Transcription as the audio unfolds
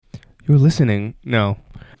You're listening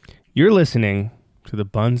to the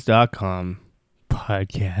Buns.com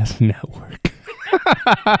podcast network.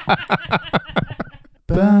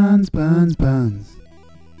 Buns, buns, buns.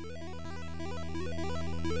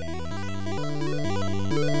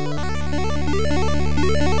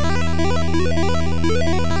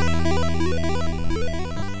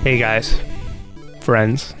 Hey guys,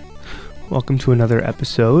 friends, welcome to another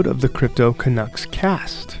episode of the Crypto Canucks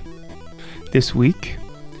cast. This week,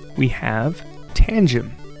 we have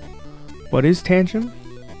Tangem. What is Tangem?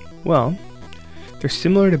 Well, they're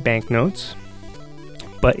similar to banknotes,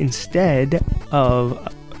 but instead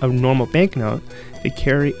of a normal banknote, they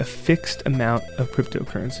carry a fixed amount of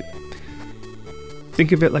cryptocurrency.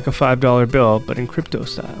 Think of it like a $5 bill, but in crypto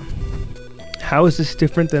style. How is this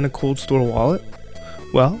different than a cold store wallet?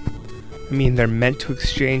 Well, they're meant to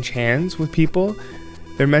exchange hands with people.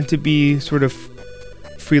 They're meant to be sort of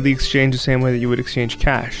freely exchanged the same way that you would exchange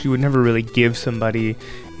cash. You would never really give somebody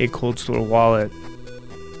a cold store wallet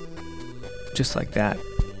just like that.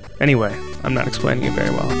 Anyway, I'm not explaining it very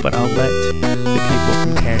well, but I'll let the people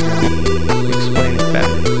from Tangem explain it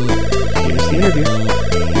better. Here's the interview.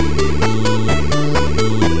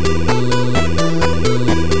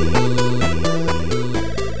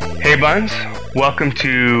 Hey Buns, welcome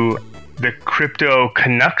to the Crypto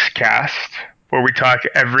Canucks cast, where we talk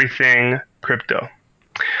everything crypto.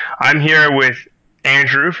 I'm here with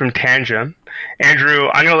Andrew from Tangem. Andrew,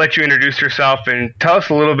 I'm going to let you introduce yourself and tell us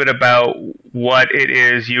a little bit about what it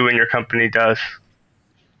is you and your company does.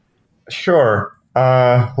 Sure.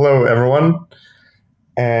 Hello, everyone.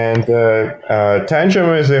 And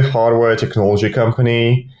Tangem is a hardware technology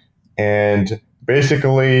company. And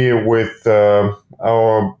basically, with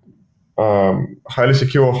our highly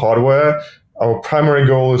secure hardware, our primary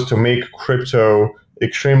goal is to make crypto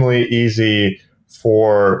extremely easy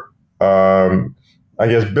for,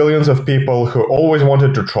 billions of people who always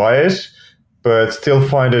wanted to try it, but still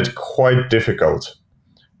find it quite difficult.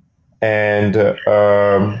 And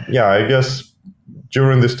I guess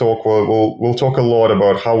during this talk, we'll talk a lot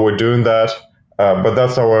about how we're doing that, but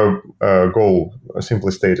that's our goal,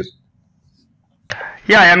 simply stated.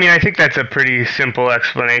 Yeah, I think that's a pretty simple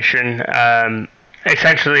explanation.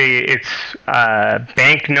 Essentially, it's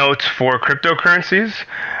banknotes for cryptocurrencies.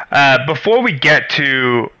 Before we get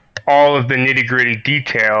to all of the nitty-gritty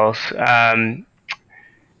details,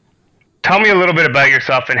 tell me a little bit about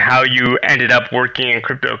yourself and how you ended up working in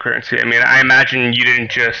cryptocurrency. I imagine you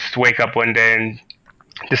didn't just wake up one day and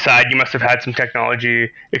decide. You must have had some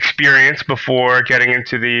technology experience before getting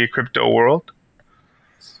into the crypto world.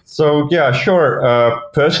 So, yeah, sure.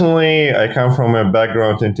 Personally, I come from a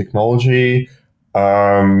background in technology.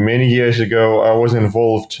 Many years ago, I was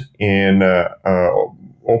involved in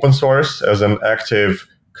open source as an active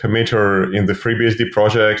committer in the FreeBSD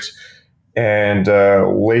project. And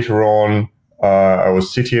later on, I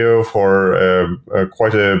was CTO for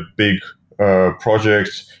quite a big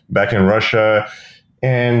project back in Russia.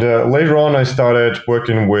 And later on, I started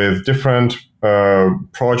working with different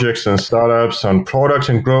projects and startups on product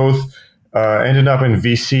and growth. Ended up in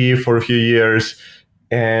VC for a few years.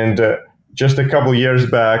 And just a couple of years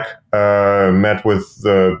back, met with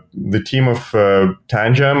the team of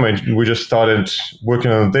Tangem, and we just started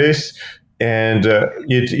working on this. And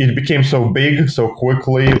it became so big so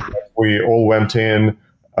quickly that we all went in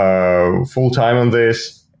full time on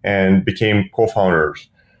this and became co-founders.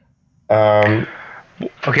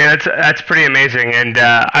 Okay, that's pretty amazing, and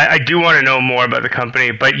I do want to know more about the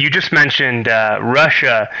company, but you just mentioned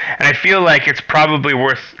Russia, and I feel like it's probably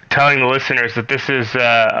worth telling the listeners that this is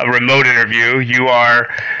a remote interview. You are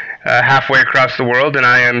halfway across the world, and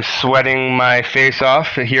I am sweating my face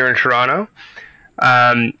off here in Toronto.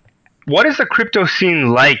 What is the crypto scene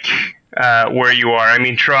like where you are?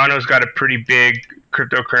 Toronto's got a pretty big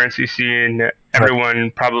cryptocurrency scene.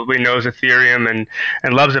 Everyone probably knows Ethereum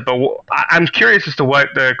and loves it, but I'm curious as to what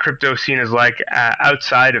the crypto scene is like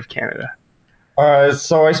outside of Canada.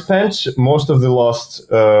 So I spent most of the last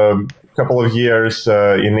couple of years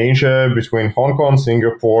in Asia, between Hong Kong,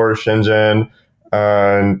 Singapore, Shenzhen,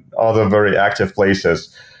 and other very active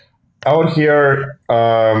places. Out here,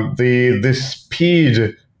 the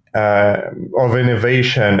speed of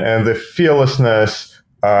innovation and the fearlessness,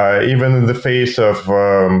 even in the face of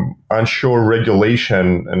unsure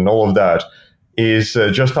regulation and all of that, is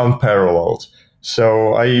just unparalleled.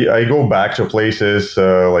 So I go back to places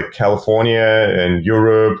like California and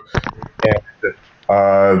Europe,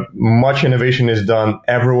 and much innovation is done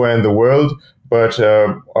everywhere in the world. But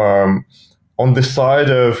on the side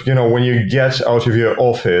of, when you get out of your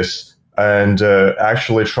office, and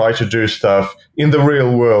actually try to do stuff in the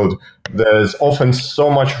real world, there's often so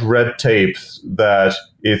much red tape that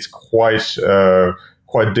it's quite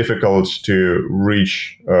difficult to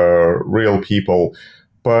reach real people.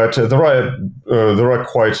 But there are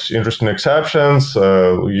quite interesting exceptions.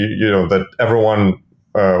 You know that everyone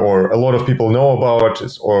or a lot of people know about,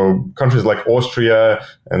 or countries like Austria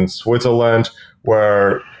and Switzerland,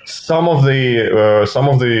 where some of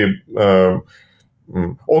the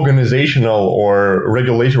organizational or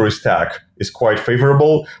regulatory stack is quite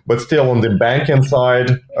favorable, but still on the banking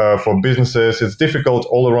side for businesses, it's difficult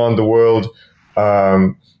all around the world.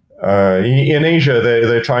 In Asia,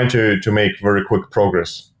 they're trying to make very quick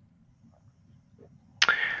progress.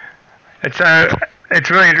 It's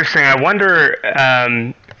really interesting. I wonder,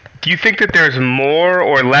 do you think that there's more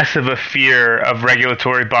or less of a fear of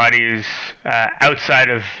regulatory bodies outside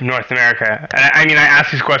of North America? I mean, I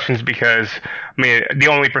ask these questions because the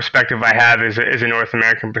only perspective I have is a North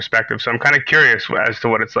American perspective. So I'm kind of curious as to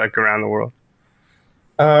what it's like around the world.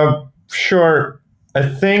 Sure. I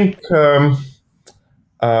think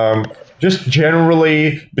just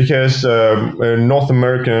generally because North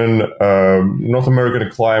American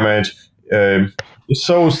climate is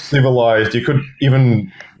so civilized. You could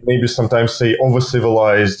even maybe sometimes say over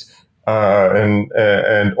civilized and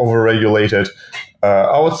over-regulated.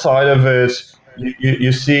 Outside of it,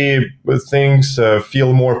 you see things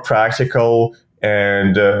feel more practical,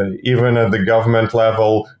 and even at the government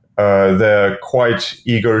level, they're quite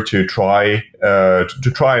eager to try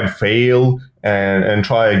and fail and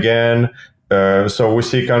try again. So we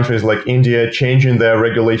see countries like India changing their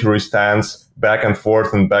regulatory stance back and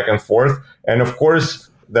forth and back and forth. And of course,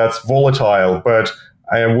 that's volatile, but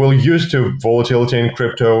I will used to volatility in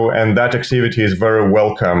crypto, and that activity is very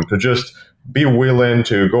welcome, to just be willing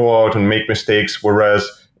to go out and make mistakes, whereas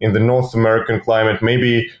in the North American climate,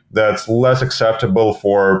 maybe that's less acceptable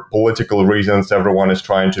for political reasons. Everyone is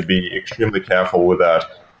trying to be extremely careful with that.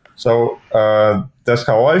 So that's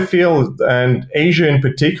how I feel. And Asia in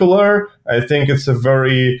particular, I think it's a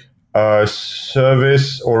very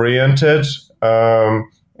service-oriented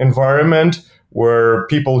environment where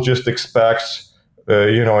people just expect,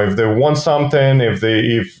 if they want something, if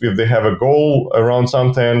they have a goal around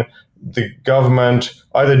something, the government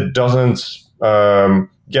either doesn't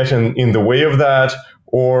get in the way of that,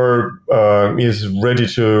 or is ready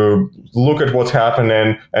to look at what's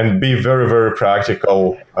happening and be very, very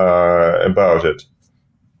practical about it.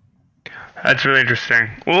 That's really interesting.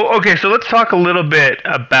 Well, okay, so let's talk a little bit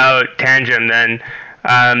about Tangem then.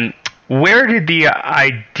 Where did the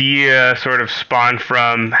idea sort of spawn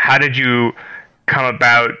from? How did you come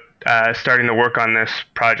about starting to work on this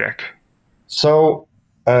project? So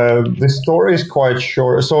the story is quite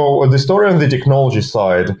short. So the story on the technology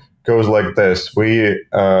side goes like this. We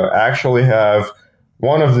actually have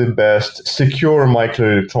one of the best secure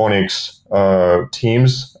microelectronics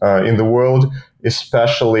teams in the world,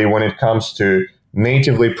 especially when it comes to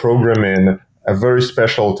natively programming a very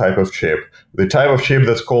special type of chip. The type of chip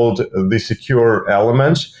that's called the secure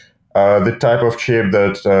element, the type of chip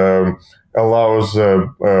that allows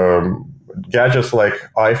gadgets like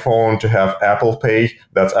iPhone to have Apple Pay.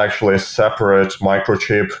 That's actually a separate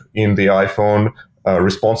microchip in the iPhone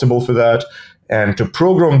responsible for that. And to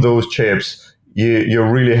program those chips, you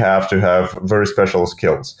really have to have very special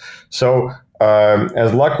skills. So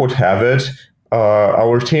as luck would have it,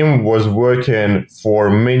 our team was working for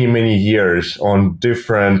many, many years on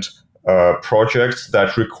different projects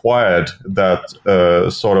that required that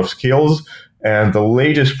sort of skills. And the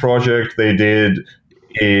latest project they did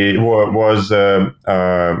was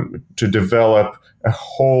to develop a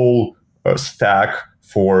whole stack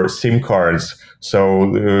for SIM cards.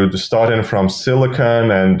 So starting from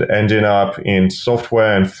silicon and ending up in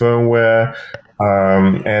software and firmware.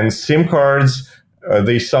 And SIM cards,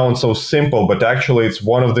 they sound so simple, but actually it's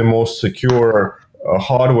one of the most secure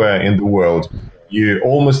hardware in the world. You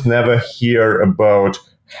almost never hear about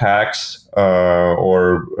hacks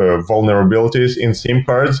or vulnerabilities in SIM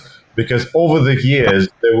cards, because over the years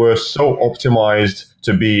they were so optimized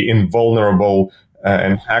to be invulnerable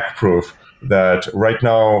and hack-proof that right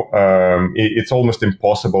now it's almost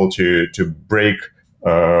impossible to break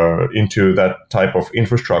into that type of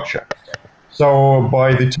infrastructure. So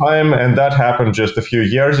by the time, and that happened just a few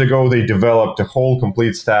years ago, they developed a whole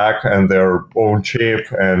complete stack and their own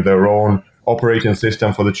chip and their own operating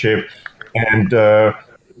system for the chip. And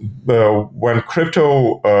when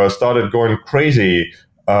crypto started going crazy,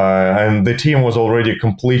 and the team was already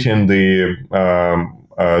completing the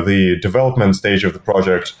development stage of the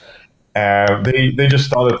project, they just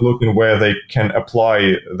started looking where they can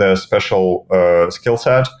apply their special skill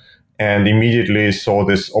set. and immediately saw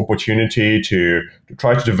this opportunity to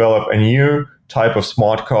try to develop a new type of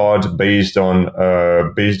smart card based on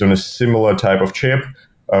a similar type of chip,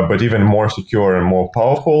 but even more secure and more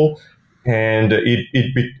powerful. And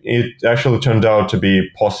it actually turned out to be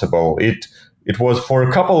possible. It was for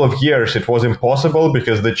a couple of years it was impossible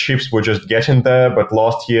because the chips were just getting there. But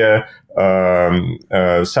last year,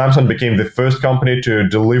 Samsung became the first company to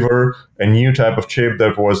deliver a new type of chip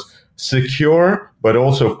that was secure but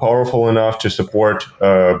also powerful enough to support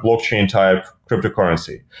blockchain type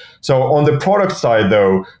cryptocurrency. So on the product side,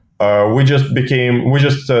 though, we just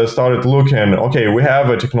started looking. Okay, we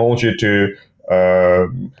have a technology to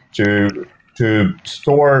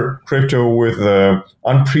store crypto with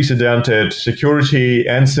unprecedented security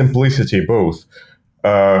and simplicity both.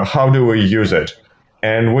 How do we use it?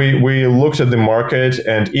 And we looked at the market,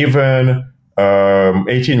 and even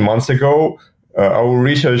 18 months ago, our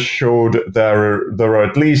research showed there are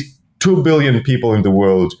at least 2 billion people in the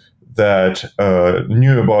world that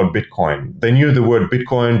knew about Bitcoin. They knew the word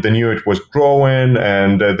Bitcoin, they knew it was growing,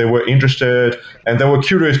 and they were interested, and they were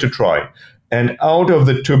curious to try. And out of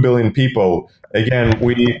the 2 billion people, again,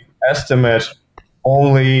 we estimate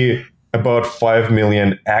only about 5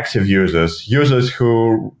 million active users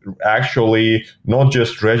who actually not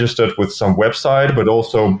just registered with some website, but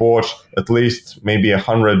also bought at least maybe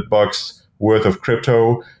 $100 worth of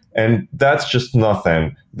crypto. And that's just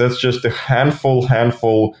nothing. That's just a tiny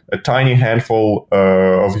handful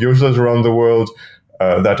of users around the world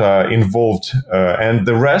that are involved. And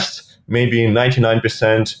the rest, maybe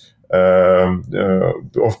 99%,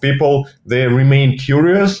 of people, they remain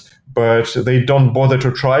curious, but they don't bother to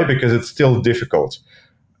try because it's still difficult.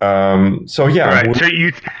 So yeah. Right. So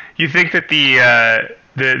you think that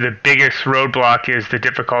the biggest roadblock is the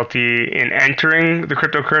difficulty in entering the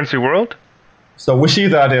cryptocurrency world? So we see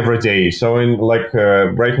that every day. So in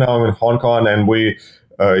right now I'm in Hong Kong, and we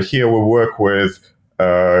work with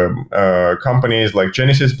companies like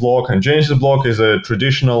Genesis Block, and Genesis Block is a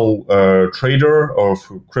traditional trader of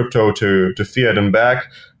crypto to fiat and back,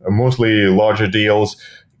 mostly larger deals,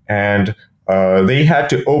 and they had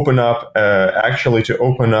to open up an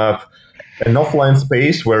offline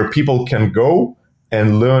space where people can go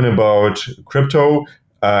and learn about crypto,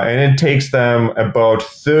 and it takes them about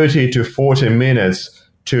 30 to 40 minutes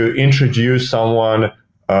to introduce someone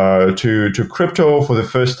to crypto for the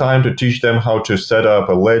first time, to teach them how to set up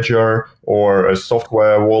a ledger or a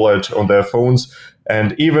software wallet on their phones.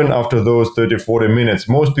 And even after those 30, 40 minutes,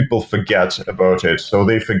 most people forget about it. So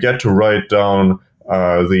they forget to write down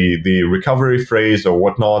the recovery phrase or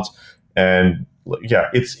whatnot. And yeah,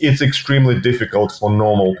 it's extremely difficult for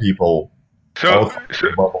normal people. So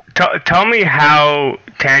tell me how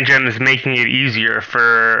Tangem is making it easier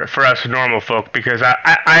for us normal folk, because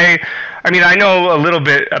I mean, I know a little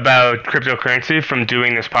bit about cryptocurrency from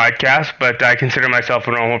doing this podcast, but I consider myself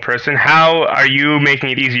a normal person. How are you making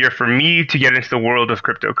it easier for me to get into the world of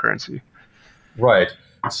cryptocurrency? Right.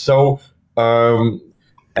 So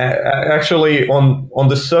actually, on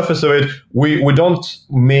the surface of it, we don't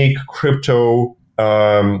make crypto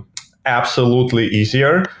absolutely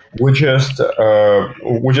easier. We just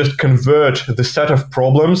convert the set of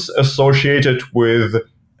problems associated with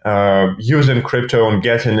using crypto and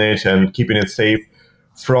getting it and keeping it safe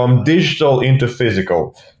from digital into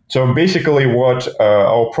physical. So basically what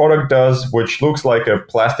our product does, which looks like a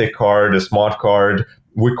plastic card, a smart card,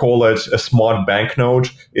 we call it a smart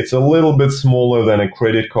banknote. It's a little bit smaller than a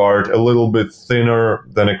credit card, a little bit thinner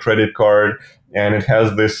than a credit card, and it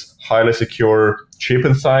has this highly secure chip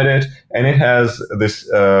inside it, and it has this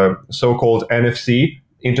so-called NFC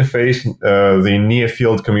interface, the near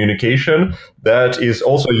field communication, that is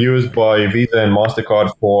also used by Visa and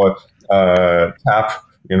MasterCard for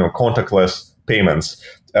contactless payments.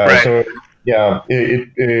 Right. So yeah,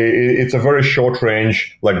 it's a very short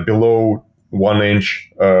range, like below 1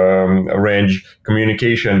 inch range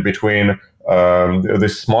communication between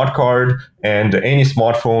this smart card and any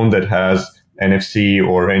smartphone that has NFC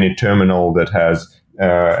or any terminal that has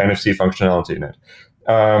NFC functionality in it.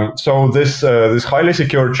 So this highly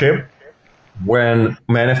secure chip, when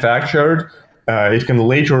manufactured, it can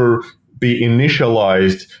later be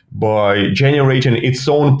initialized by generating its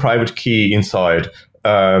own private key inside.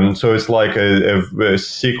 So it's like a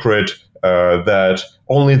secret that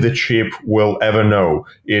only the chip will ever know.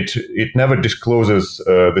 It never discloses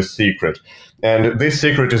the secret, and this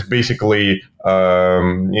secret is basically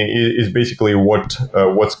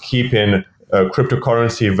what's keeping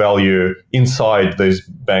cryptocurrency value inside these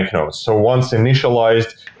banknotes. So once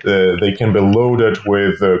initialized, they can be loaded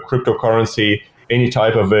with cryptocurrency, any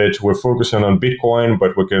type of it. We're focusing on Bitcoin,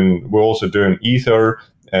 but we're also doing Ether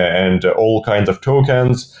and all kinds of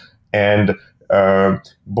tokens. And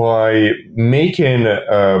by making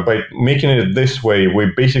it this way, we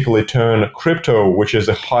basically turn crypto, which is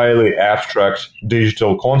a highly abstract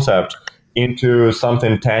digital concept, into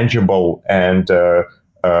something tangible and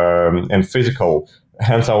physical.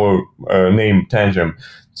 Hence our name Tangem.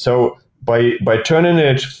 So by turning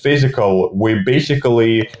it physical, we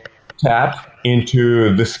basically tap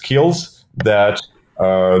into the skills that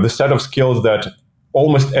the set of skills that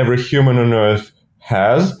almost every human on Earth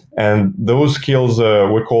has, and those skills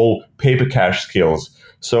we call paper cash skills.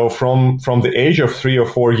 So from the age of 3 or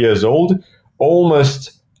 4 years old,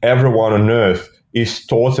 almost everyone on Earth is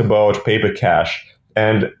taught about paper cash.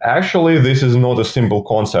 And actually, this is not a simple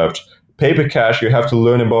concept. Paper cash, you have to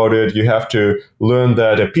learn about it. You have to learn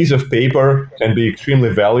that a piece of paper can be extremely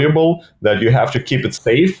valuable, that you have to keep it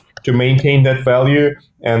safe to maintain that value,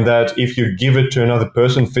 and that if you give it to another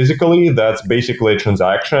person physically, that's basically a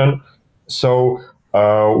transaction. So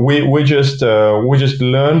we just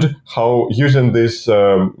learned how using this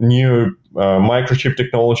new microchip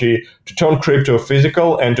technology to turn crypto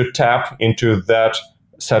physical and to tap into that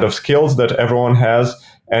set of skills that everyone has,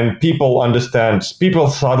 and people understand. People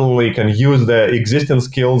suddenly can use their existing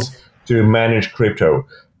skills to manage crypto.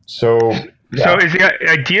 So yeah. So is the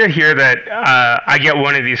idea here that I get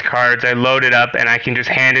one of these cards, I load it up, and I can just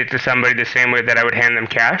hand it to somebody the same way that I would hand them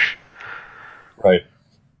cash? Right.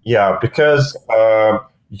 Yeah, because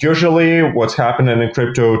usually what's happening in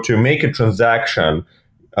crypto, to make a transaction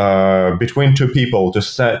between two people,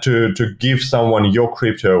 to give someone your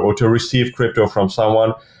crypto or to receive crypto from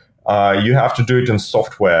someone, you have to do it in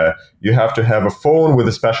software. You have to have a phone with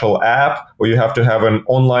a special app, or you have to have an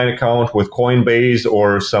online account with Coinbase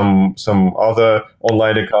or some other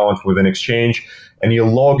online account with an exchange, and you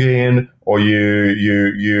log in, or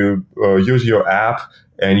you use your app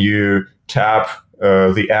and you tap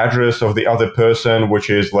the address of the other person, which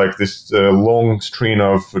is like this long string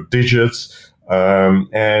of digits.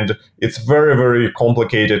 And it's very, very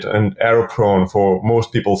complicated and error prone for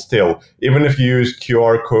most people still. Even if you use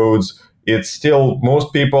QR codes, it's still,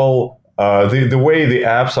 most people, the way the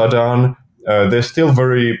apps are done, they're still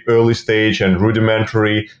very early stage and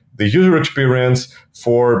rudimentary. The user experience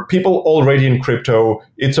for people already in crypto,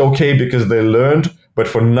 it's okay because they learned. But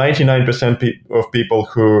for 99% of people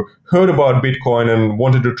who heard about Bitcoin and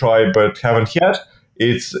wanted to try but haven't yet,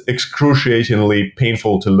 it's excruciatingly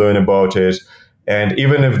painful to learn about it. And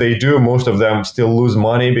even if they do, most of them still lose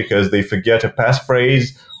money because they forget a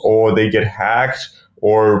passphrase, or they get hacked,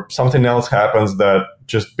 or something else happens that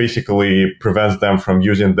just basically prevents them from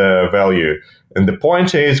using their value. And the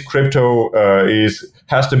point is, crypto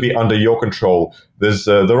has to be under your control.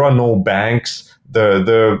 There are no banks.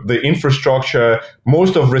 The infrastructure,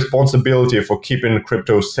 most of responsibility for keeping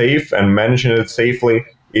crypto safe and managing it safely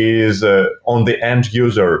is on the end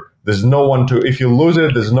user. There's no one to, if you lose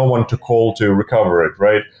it, there's no one to call to recover it,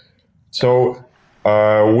 right? So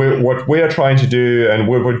what we are trying to do, and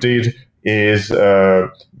what we did, is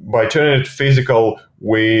by turning it physical,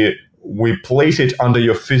 we place it under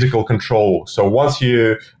your physical control. So once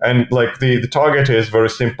you, and like the target is very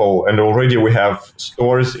simple, and already we have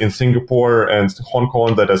stores in Singapore and Hong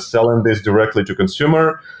Kong that are selling this directly to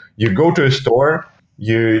consumer. You go to a store,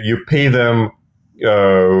 you pay them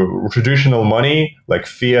traditional money like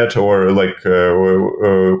fiat or like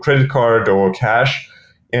credit card or cash,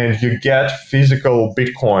 and you get physical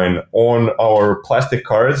Bitcoin on our plastic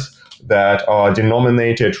cards that are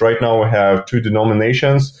denominated. Right now we have two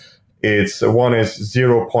denominations. One is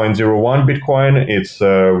 0.01 Bitcoin. It's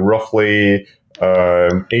roughly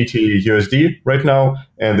 80 USD right now,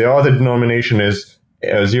 and the other denomination is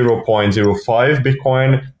 0.05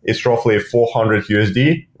 Bitcoin. It's roughly 400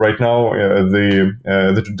 USD right now,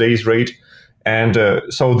 the today's rate. And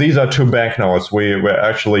so these are two banknotes. We're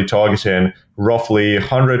actually targeting roughly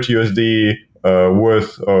 100 USD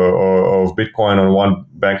worth of Bitcoin on one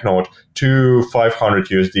banknote to 500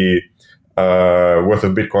 USD worth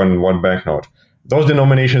of Bitcoin in one banknote. Those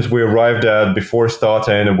denominations we arrived at before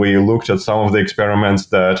starting, and we looked at some of the experiments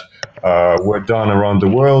that were done around the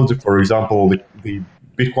world. For example, the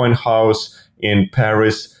Bitcoin house in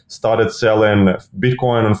Paris started selling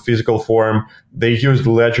Bitcoin on physical form. They used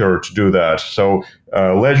Ledger to do that. So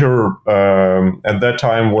Ledger at that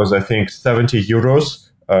time was, I think, 70 euros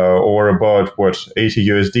or about 80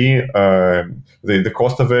 USD, the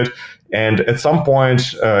cost of it. And at some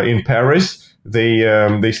point in Paris,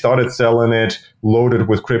 they started selling it loaded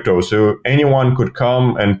with crypto. So anyone could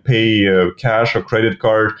come and pay cash or credit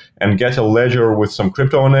card and get a ledger with some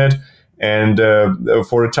crypto on it. And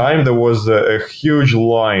for a time, there was a huge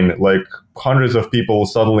line, like hundreds of people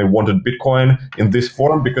suddenly wanted Bitcoin in this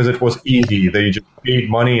form because it was easy. They just paid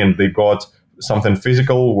money and they got something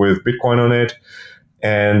physical with Bitcoin on it.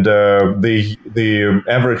 And the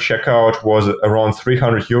average checkout was around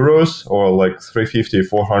 300 euros or like 350,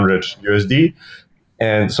 400 USD.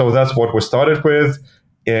 And so that's what we started with.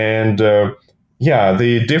 And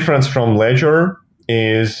the difference from Ledger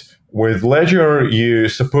is with Ledger, you're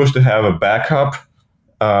supposed to have a backup.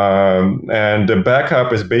 And the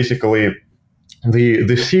backup is basically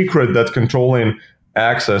the secret that's controlling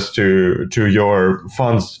access to your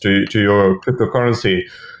funds, to your cryptocurrency.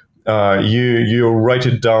 You write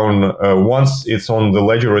it down once it's on the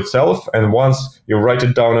ledger itself, and once you write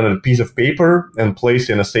it down on a piece of paper and place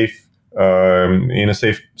in a safe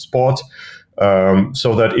spot,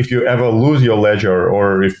 so that if you ever lose your ledger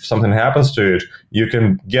or if something happens to it, you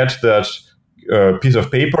can get that piece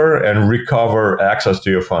of paper and recover access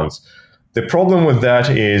to your funds. The problem with that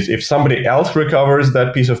is if somebody else recovers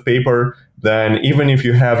that piece of paper, then even if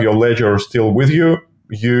you have your ledger still with you,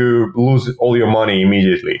 you lose all your money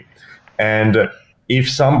immediately. And if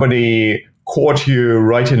somebody caught you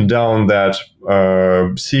writing down that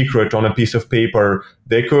secret on a piece of paper,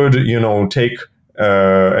 they could, take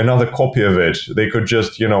another copy of it. They could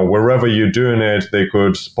just, wherever you're doing it, they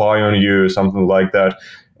could spy on you, something like that.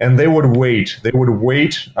 And they would wait. They would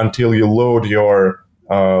wait until you load your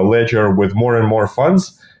ledger with more and more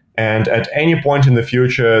funds. And at any point in the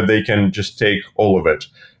future, they can just take all of it.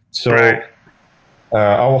 So Right.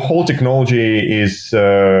 Our whole technology is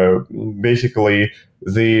basically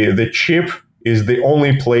the chip is the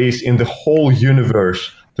only place in the whole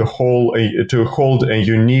universe to hold a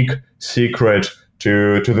unique secret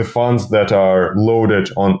to the funds that are loaded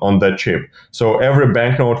on that chip. So every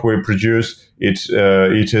banknote we produce, it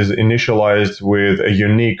is initialized with a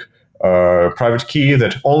unique private key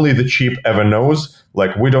that only the chip ever knows.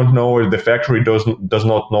 Like, we don't know it, the factory does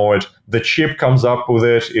not know it. The chip comes up with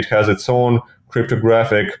it. It has its own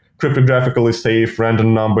cryptographically safe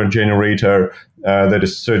random number generator that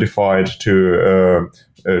is certified to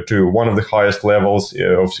one of the highest levels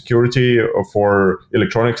of security for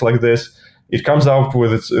electronics like this. It comes out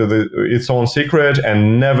with its own secret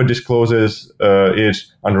and never discloses it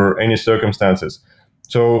under any circumstances.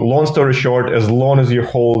 So, long story short, as long as you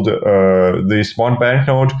hold the smart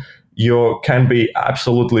banknote, you can be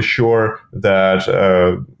absolutely sure that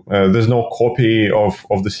there's no copy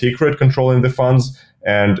of the secret controlling the funds,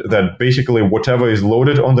 and that basically whatever is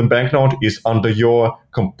loaded on the banknote is under your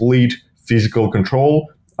complete physical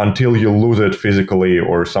control until you lose it physically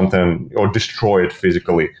or something, or destroy it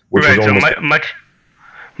physically. Which Right. is almost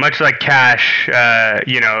Much like cash,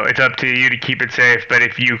 it's up to you to keep it safe. But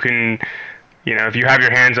if you can, if you have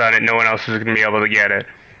your hands on it, no one else is going to be able to get it.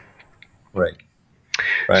 right.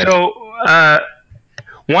 So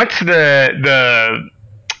once the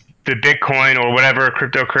Bitcoin or whatever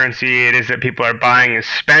cryptocurrency it is that people are buying is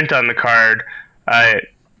spent on the card,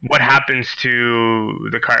 what happens to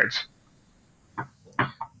the cards?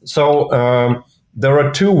 So there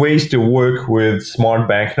are two ways to work with smart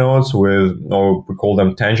banknotes, or we call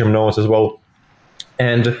them Tangem notes as well.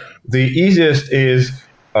 And the easiest is,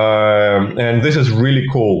 and this is really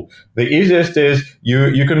cool, the easiest is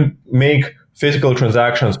you can make physical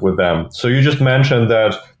transactions with them. So you just mentioned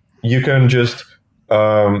that you can just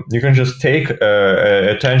take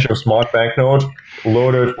a Tangem smart banknote,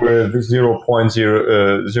 load it with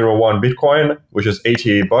 0.001 Bitcoin, which is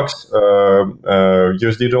 $80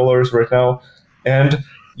 USD dollars right now, and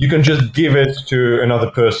you can just give it to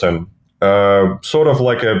another person, sort of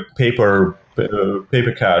like a paper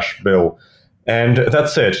cash bill, and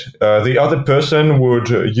that's it. The other person would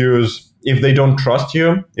use, if they don't trust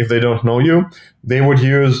you, if they don't know you, they would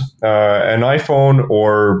use an iPhone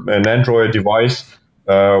or an Android device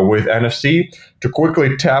with NFC to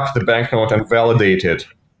quickly tap the banknote and validate it.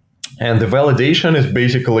 And the validation is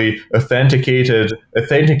basically authenticating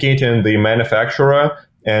the manufacturer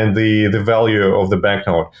and the value of the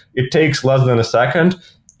banknote. It takes less than a second.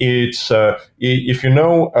 It's if you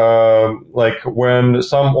know, like when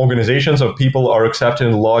some organizations or people are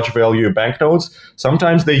accepting large value banknotes,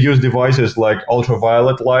 sometimes they use devices like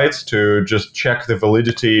ultraviolet lights to just check the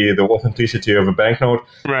validity, the authenticity of a banknote.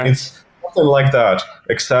 Right. It's something like that,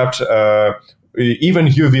 except even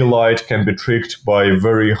UV light can be tricked by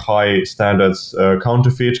very high standards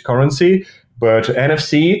counterfeit currency. But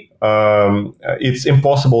NFC, it's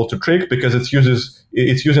impossible to trick because it's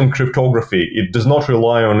using cryptography. It does not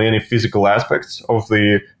rely on any physical aspects of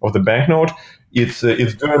the banknote. It's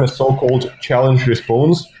doing a so-called challenge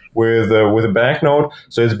response. with a banknote.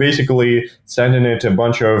 So it's basically sending it a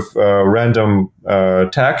bunch of random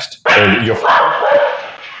text. And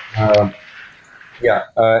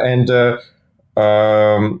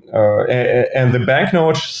the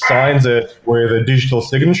banknote signs it with a digital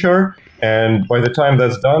signature. And by the time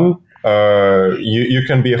that's done, you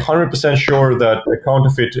can be 100% sure that a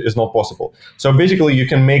counterfeit is not possible. So basically, you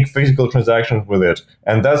can make physical transactions with it,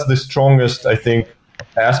 and that's the strongest, I think,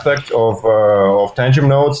 aspect of Tangem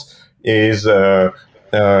notes is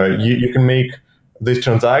you can make these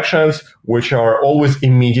transactions which are always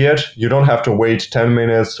immediate. You don't have to wait 10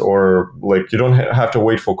 minutes or like you don't have to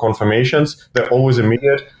wait for confirmations. They're always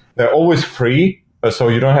immediate. They're always free, so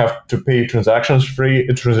you don't have to pay transaction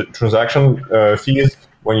fees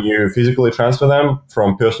when you physically transfer them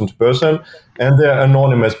from person to person. And they're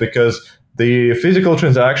anonymous because the physical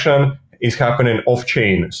transaction is happening off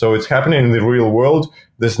chain. So it's happening in the real world.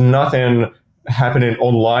 There's nothing happening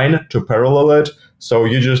online to parallel it. So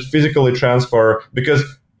you just physically transfer, because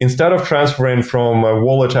instead of transferring from a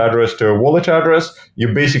wallet address to a wallet address, you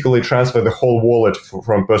basically transfer the whole wallet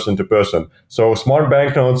from person to person. So smart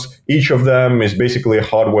banknotes, each of them is basically a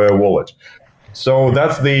hardware wallet. So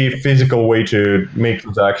that's the physical way to make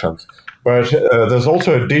transactions. But there's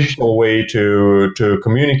also a digital way to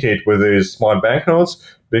communicate with these smart banknotes,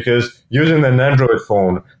 because using an Android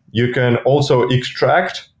phone, you can also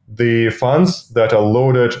extract the funds that are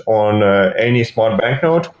loaded on any smart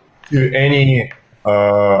banknote to any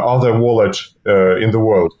other wallet in the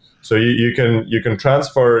world. So you can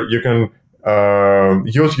transfer, you can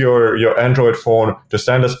use your Android phone to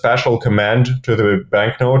send a special command to the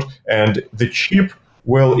banknote, and the chip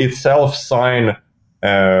will itself sign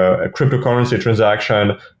a cryptocurrency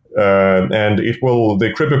transaction, and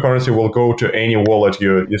the cryptocurrency will go to any wallet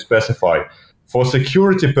you specify. For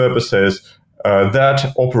security purposes,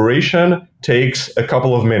 that operation takes a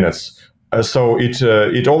couple of minutes. So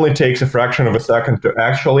it only takes a fraction of a second to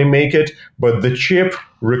actually make it, but the chip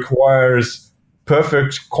requires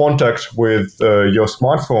perfect contact with your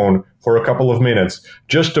smartphone for a couple of minutes,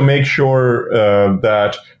 just to make sure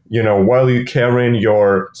that while you're carrying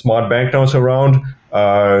your smart banknotes around,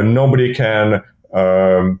 nobody can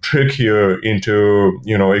trick you into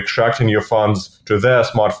extracting your funds to their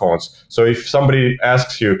smartphones. So if somebody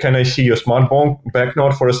asks you, "Can I see your smart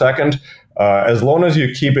banknote for a second?" As long as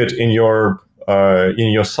you keep it in your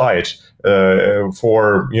sight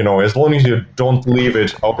for as long as you don't leave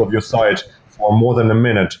it out of your sight for more than a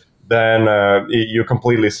minute, then you're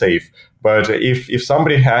completely safe. But if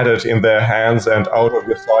somebody had it in their hands and out of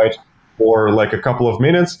your sight for like a couple of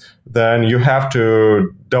minutes, then you have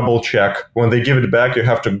to double check. When they give it back, you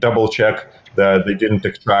have to double check that they didn't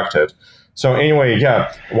extract it. So anyway,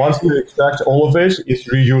 once you extract all of it, it's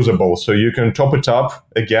reusable. So you can top it up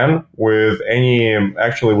again with any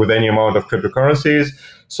amount of cryptocurrencies.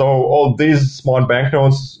 So all these smart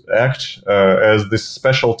banknotes act as this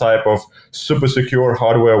special type of super secure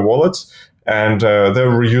hardware wallets, and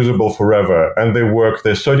they're reusable forever. And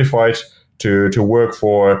they're certified to work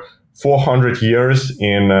for 400 years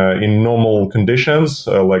in normal conditions,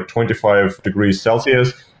 like 25 degrees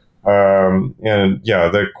Celsius.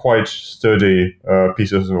 They're quite sturdy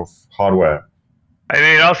pieces of hardware. I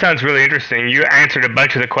mean, it all sounds really interesting. You answered a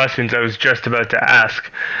bunch of the questions I was just about to ask.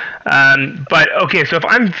 But okay, so if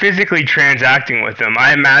I'm physically transacting with them,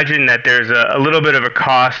 I imagine that there's a little bit of a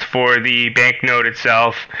cost for the banknote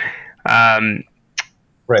itself. Right.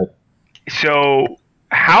 So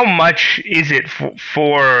how much is it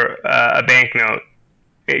for a banknote?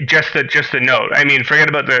 Just a note. I mean, forget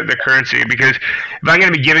about the currency, because if I'm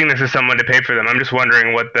going to be giving this to someone to pay for them, I'm just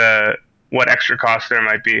wondering what extra cost there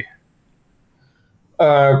might be.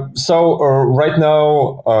 Right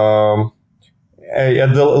now,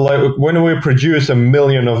 when we produce 1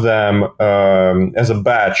 million of them as a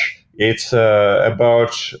batch, it's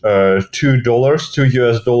about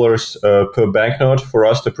 $2 per banknote for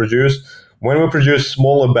us to produce. When we produce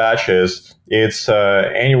smaller batches, it's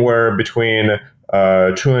anywhere between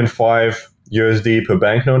 2 and 5 USD per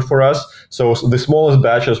banknote for us. So the smallest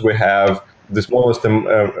batches we have, the smallest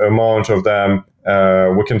amount of them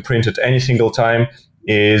we can print at any single time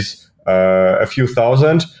is a few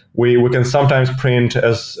thousand. We can sometimes print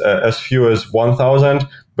as few as 1,000,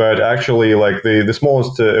 but actually, like the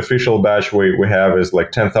smallest official batch we have is like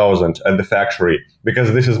 10,000 at the factory,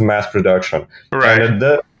 because this is mass production. Right. And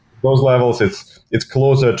at those levels, it's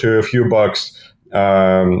closer to a few bucks.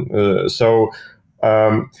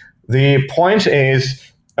 The point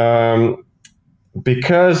is,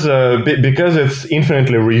 because it's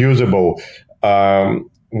infinitely reusable,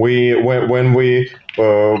 when we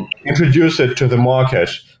introduce it to the market,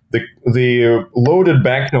 the loaded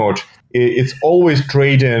banknote, it's always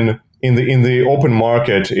trading in the open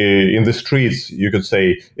market, in the streets, you could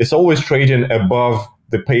say. It's always trading above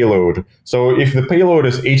the payload. So if the payload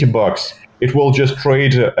is $80, it will just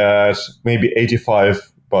trade at maybe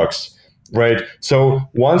 $85. Right. So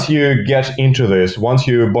once you get into this, once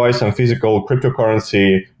you buy some physical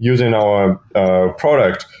cryptocurrency using our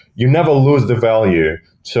product, you never lose the value.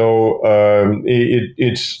 So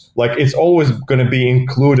it's always going to be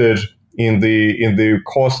included in the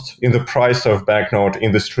cost, in the price of banknote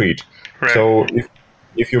in the street. Right. So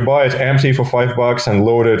if you buy it empty for $5 and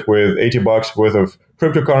load it with $80 worth of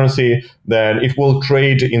cryptocurrency, then it will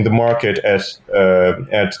trade in the market at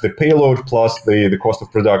the payload plus the cost of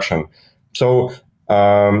production. So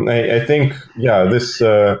I think, this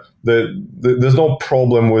there's no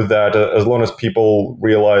problem with that as long as people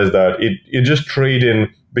realize that it just trading,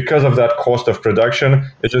 because of that cost of production,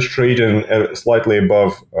 it just trading slightly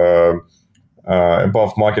above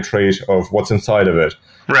market rate of what's inside of it.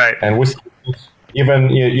 Right. And with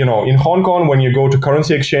even in Hong Kong, when you go to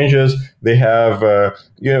currency exchanges, they have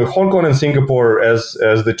Hong Kong and Singapore as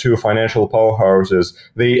the two financial powerhouses.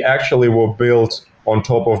 They actually were built on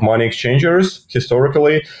top of money exchangers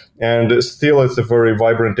historically, and still it's a very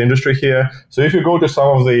vibrant industry here. So if you go to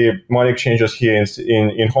some of the money exchanges here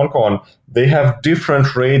in Hong Kong, they have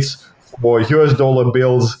different rates for US dollar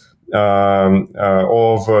bills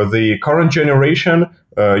of the current generation,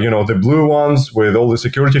 the blue ones with all the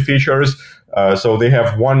security features. So they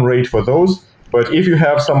have one rate for those. But if you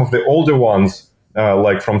have some of the older ones,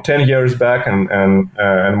 like from 10 years back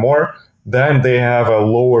and more, then they have a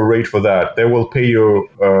lower rate for that. They will pay you.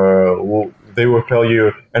 They will tell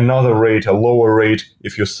you another rate, a lower rate,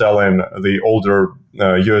 if you sell in the older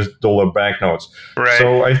US dollar banknotes. Right.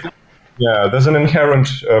 So I think, there's an inherent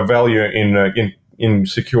value in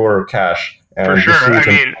secure cash. For sure. I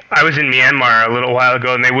mean, I was in Myanmar a little while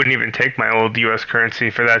ago, and they wouldn't even take my old U.S.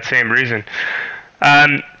 currency for that same reason.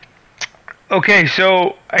 Okay,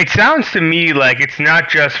 so it sounds to me like it's not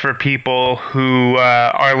just for people who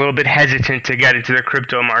are a little bit hesitant to get into the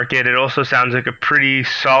crypto market. It also sounds like a pretty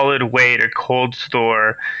solid way to cold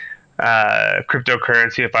store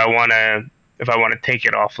cryptocurrency if I want to take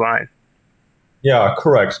it offline. Yeah,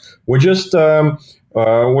 correct. We're just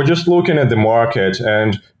looking at the market,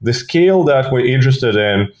 and the scale that we're interested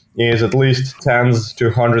in is at least tens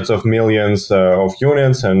to hundreds of millions of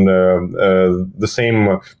units, and the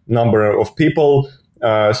same number of people.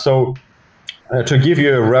 So to give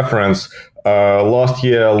you a reference, last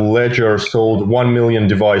year Ledger sold 1 million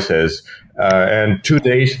devices. And to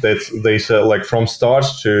date, they sell, like from start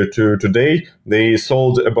to today, they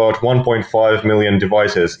sold about 1.5 million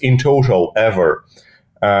devices in total ever.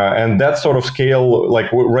 And that sort of scale,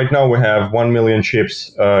 like right now we have 1 million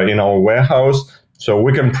chips in our warehouse, so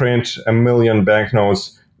we can print 1 million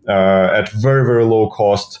banknotes at very, very low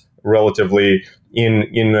cost relatively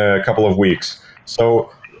in a couple of weeks. So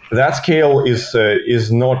that scale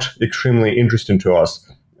is not extremely interesting to us.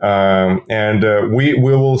 And we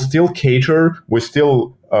will still cater. We're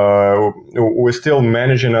still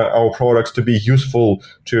managing our products to be useful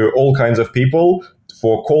to all kinds of people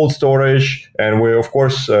for cold storage, and we're of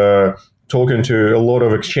course talking to a lot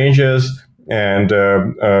of exchanges and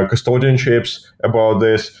custodianships about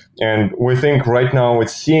this. And we think right now it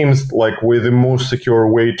seems like we're the most secure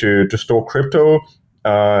way to store crypto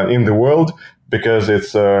in the world, because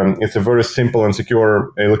it's a very simple and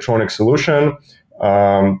secure electronic solution.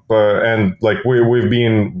 And like we've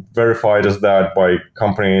been verified as that by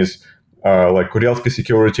companies like Kudelski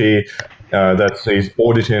Security that is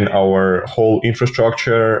auditing our whole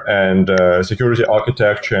infrastructure and security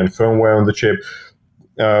architecture and firmware on the chip.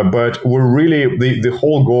 But we're really the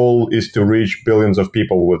whole goal is to reach billions of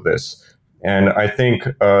people with this. And I think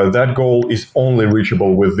that goal is only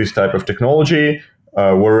reachable with this type of technology,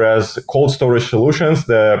 whereas cold storage solutions,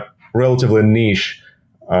 they're relatively niche.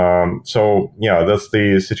 So yeah, that's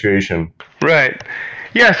the situation. Right.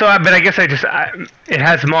 Yeah. So, but I guess it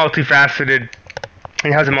has multifaceted.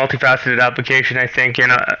 It has a multifaceted application, I think,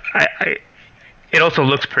 and it also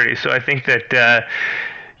looks pretty. So I think that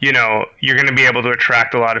you're going to be able to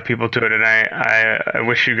attract a lot of people to it, and I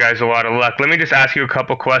wish you guys a lot of luck. Let me just ask you a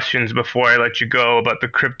couple questions before I let you go about the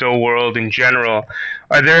crypto world in general.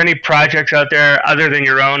 Are there any projects out there other than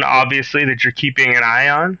your own, obviously, that you're keeping an eye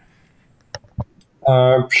on?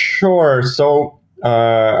 Sure. So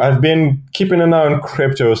I've been keeping an eye on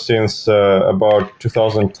crypto since about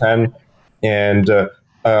 2010, and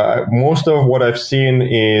most of what I've seen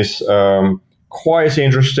is quite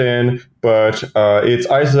interesting, but it's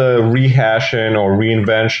either rehashing or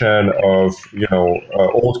reinvention of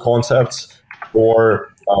old concepts, or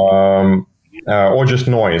or just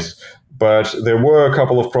noise. But there were a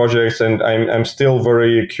couple of projects, and I'm still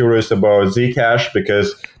very curious about Zcash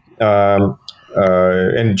because,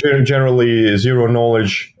 and generally zero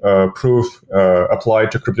knowledge proof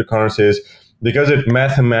applied to cryptocurrencies because it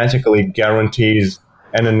mathematically guarantees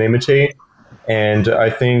anonymity. And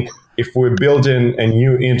I think if we build in a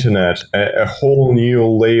new internet, a whole new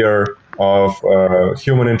layer of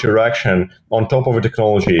human interaction on top of a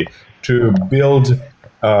technology to build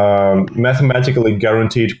mathematically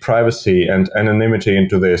guaranteed privacy and anonymity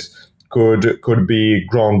into this could be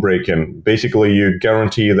groundbreaking. Basically, you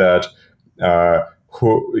guarantee that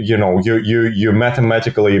you're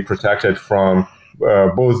mathematically protected from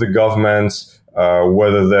both the governments,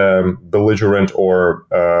 whether they're belligerent or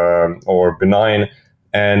benign,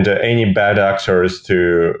 and any bad actors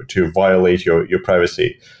to violate your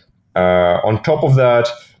privacy. On top of that,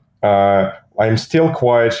 I'm still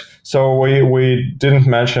quite. So we didn't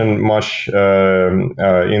mention much in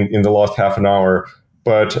the last half an hour,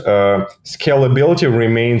 but scalability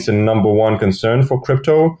remains a number one concern for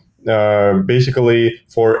crypto. Basically,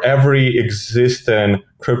 for every existing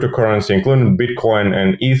cryptocurrency, including Bitcoin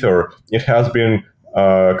and Ether, it has been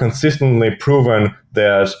consistently proven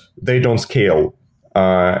that they don't scale.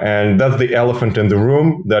 And that's the elephant in the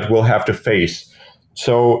room that we'll have to face.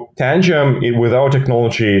 So Tangem, with our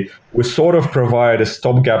technology, we sort of provide a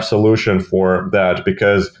stopgap solution for that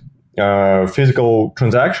because physical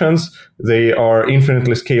transactions, they are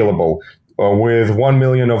infinitely scalable. With 1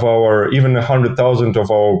 million of our, even 100,000 of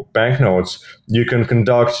our banknotes, you can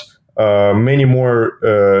conduct many more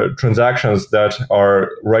transactions that are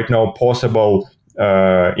right now possible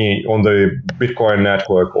on the Bitcoin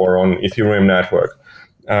network or on Ethereum network.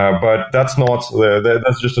 But that's not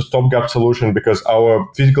that's just a stopgap solution because our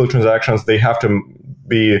physical transactions, they have to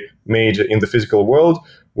be made in the physical world,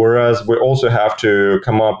 whereas we also have to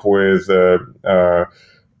come up with a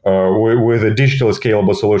digital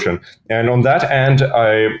scalable solution. And on that end,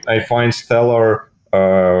 I find Stellar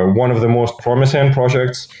one of the most promising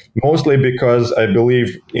projects, mostly because I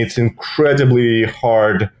believe it's incredibly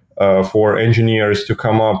hard for engineers to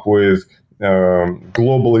come up with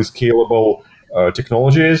globally scalable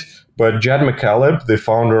technologies. But Jed McCaleb, the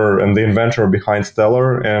founder and the inventor behind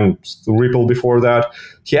Stellar and Ripple before that,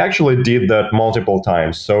 he actually did that multiple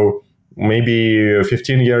times. So maybe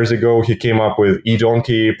 15 years ago, he came up with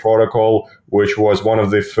eDonkey protocol, which was one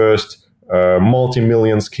of the first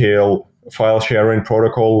multi-million scale file sharing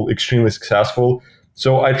protocol, extremely successful.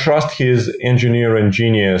 So I trust his engineering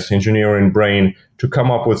genius, engineering brain to come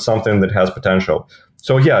up with something that has potential.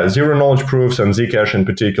 So yeah, zero knowledge proofs and Zcash in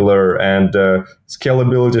particular, and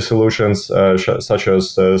scalability solutions such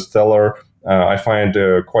as Stellar, I find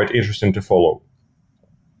quite interesting to follow.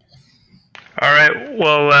 All right.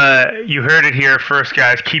 Well, you heard it here first,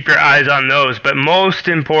 guys. Keep your eyes on those. But most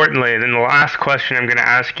importantly, then the last question I'm going to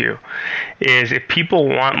ask you is if people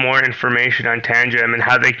want more information on Tangem and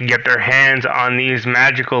how they can get their hands on these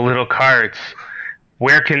magical little cards,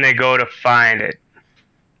 where can they go to find it?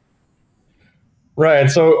 Right.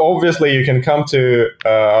 So obviously you can come to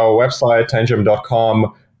our website,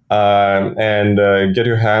 tangem.com, and get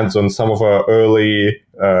your hands on some of our early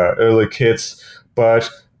kits. But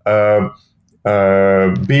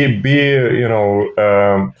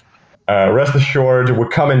rest assured, we're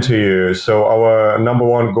coming to you. So our number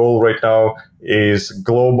one goal right now is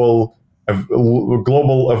global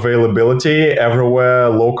availability everywhere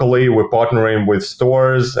locally. We're partnering with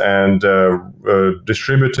stores and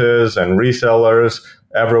distributors and resellers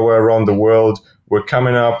everywhere around the world. We're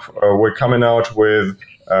coming out with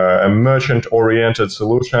a merchant-oriented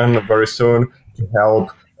solution very soon to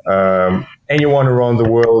help anyone around the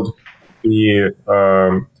world be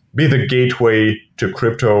the gateway to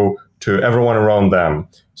crypto to everyone around them.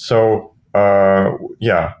 So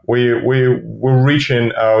we're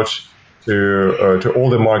reaching out to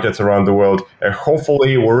all the markets around the world, and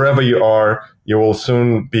hopefully wherever you are, you will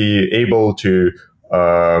soon be able to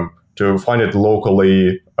find it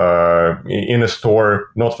locally in a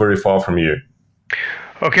store not very far from you.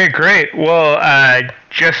 Okay, great. Well,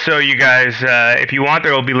 just so you guys, if you want,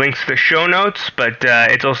 there will be links to the show notes, but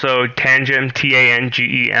it's also Tangem,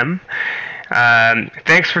 Tangem.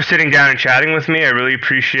 Thanks for sitting down and chatting with me. I really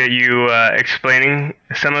appreciate you explaining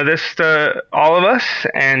some of this to all of us,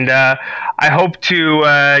 and I hope to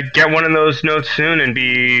get one of those notes soon and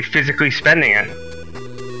be physically spending it.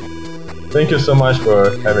 Thank you so much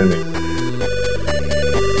for having me.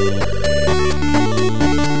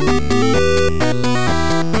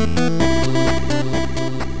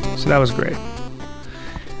 So that was great.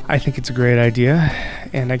 I think it's a great idea,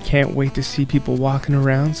 and I can't wait to see people walking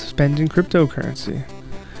around spending cryptocurrency.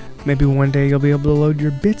 maybe one day you'll be able to load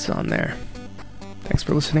your bits on there. Thanks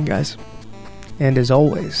for listening, guys. And as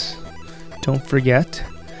always, don't forget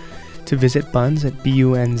to visit Bunz at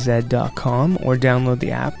bunz.com or download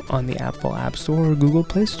the app on the Apple App Store or Google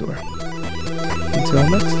Play Store. Until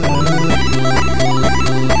next time.